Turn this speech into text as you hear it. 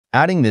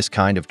Adding this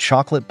kind of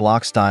chocolate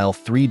block-style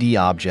 3D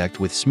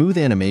object with smooth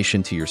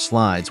animation to your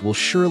slides will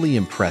surely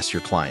impress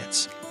your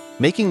clients.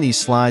 Making these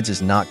slides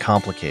is not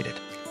complicated.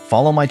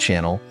 Follow my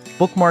channel,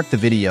 bookmark the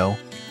video,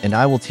 and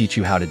I will teach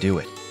you how to do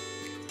it.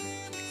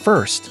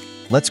 First,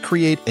 let's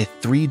create a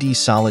 3D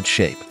solid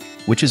shape,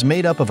 which is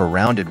made up of a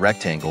rounded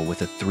rectangle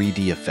with a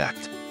 3D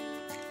effect.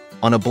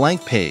 On a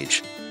blank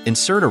page,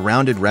 insert a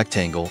rounded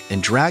rectangle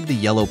and drag the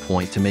yellow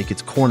point to make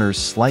its corners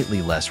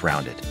slightly less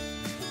rounded.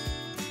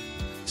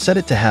 Set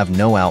it to have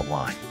no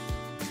outline.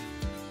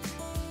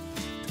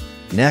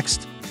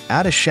 Next,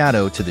 add a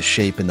shadow to the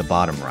shape in the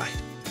bottom right.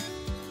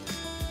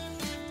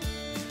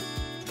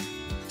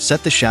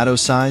 Set the shadow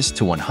size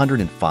to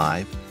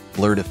 105,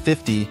 blur to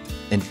 50,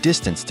 and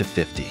distance to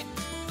 50.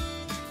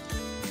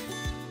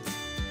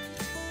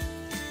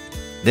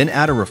 Then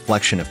add a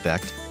reflection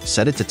effect,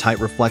 set it to tight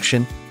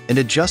reflection, and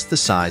adjust the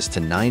size to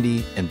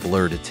 90 and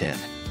blur to 10.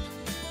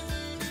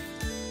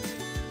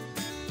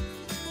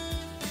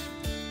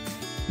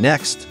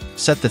 Next,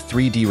 set the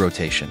 3D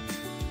rotation.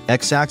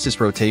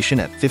 X-axis rotation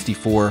at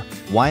 54,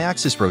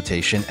 Y-axis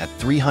rotation at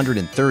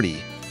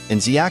 330,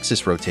 and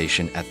Z-axis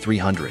rotation at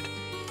 300.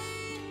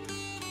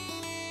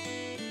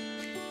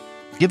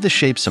 Give the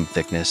shape some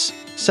thickness,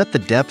 set the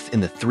depth in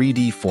the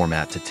 3D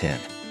format to 10.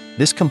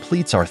 This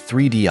completes our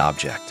 3D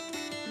object.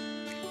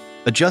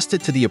 Adjust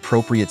it to the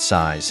appropriate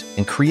size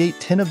and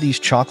create 10 of these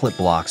chocolate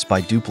blocks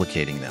by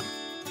duplicating them.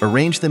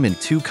 Arrange them in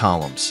 2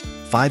 columns,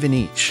 5 in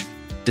each.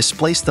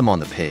 Displace them on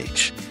the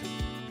page.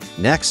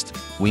 Next,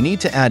 we need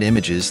to add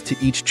images to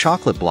each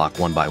chocolate block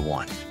one by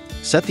one.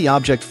 Set the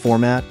object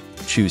format,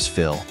 choose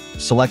Fill,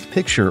 select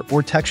Picture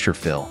or Texture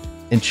Fill,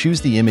 and choose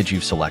the image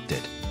you've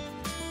selected.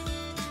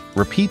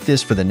 Repeat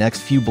this for the next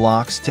few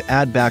blocks to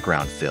add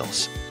background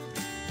fills.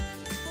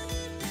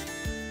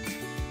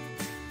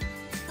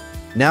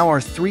 Now our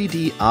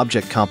 3D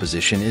object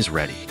composition is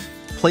ready.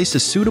 Place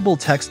a suitable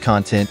text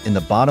content in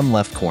the bottom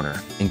left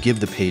corner and give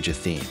the page a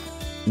theme.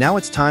 Now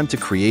it's time to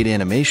create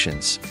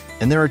animations,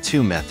 and there are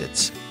 2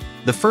 methods.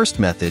 The first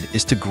method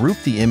is to group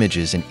the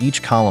images in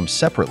each column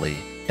separately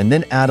and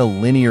then add a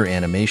linear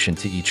animation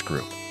to each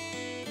group.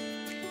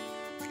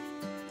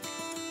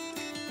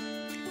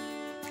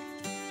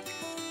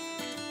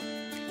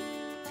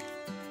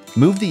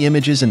 Move the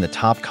images in the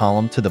top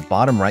column to the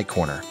bottom right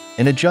corner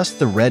and adjust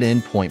the red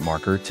end point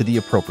marker to the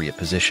appropriate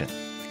position.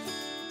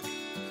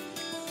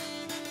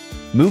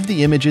 Move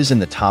the images in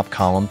the top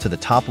column to the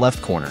top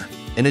left corner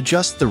and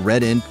adjust the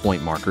red end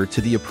point marker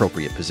to the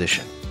appropriate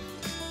position.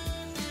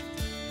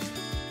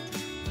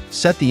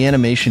 Set the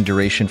animation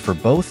duration for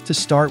both to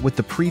start with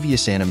the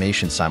previous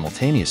animation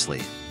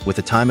simultaneously, with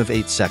a time of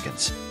 8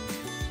 seconds.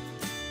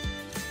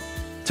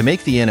 To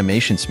make the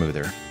animation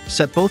smoother,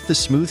 set both the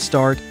smooth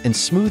start and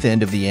smooth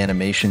end of the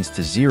animations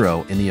to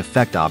 0 in the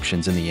effect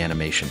options in the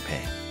animation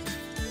pane.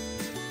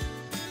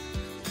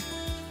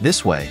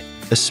 This way,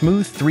 a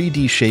smooth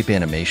 3D shape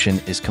animation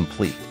is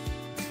complete.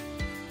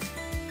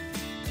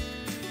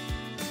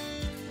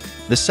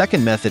 The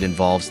second method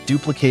involves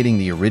duplicating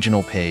the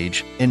original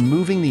page and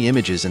moving the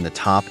images in the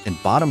top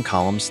and bottom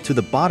columns to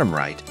the bottom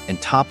right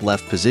and top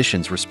left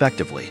positions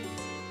respectively.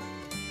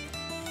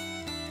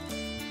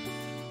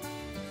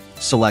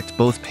 Select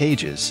both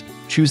pages,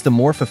 choose the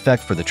morph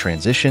effect for the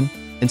transition,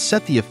 and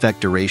set the effect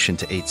duration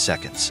to 8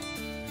 seconds.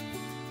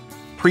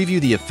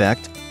 Preview the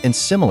effect, and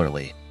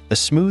similarly, a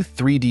smooth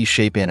 3D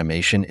shape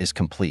animation is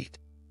complete.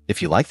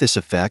 If you like this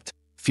effect,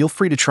 feel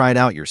free to try it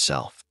out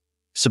yourself.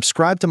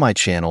 Subscribe to my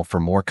channel for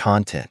more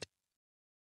content.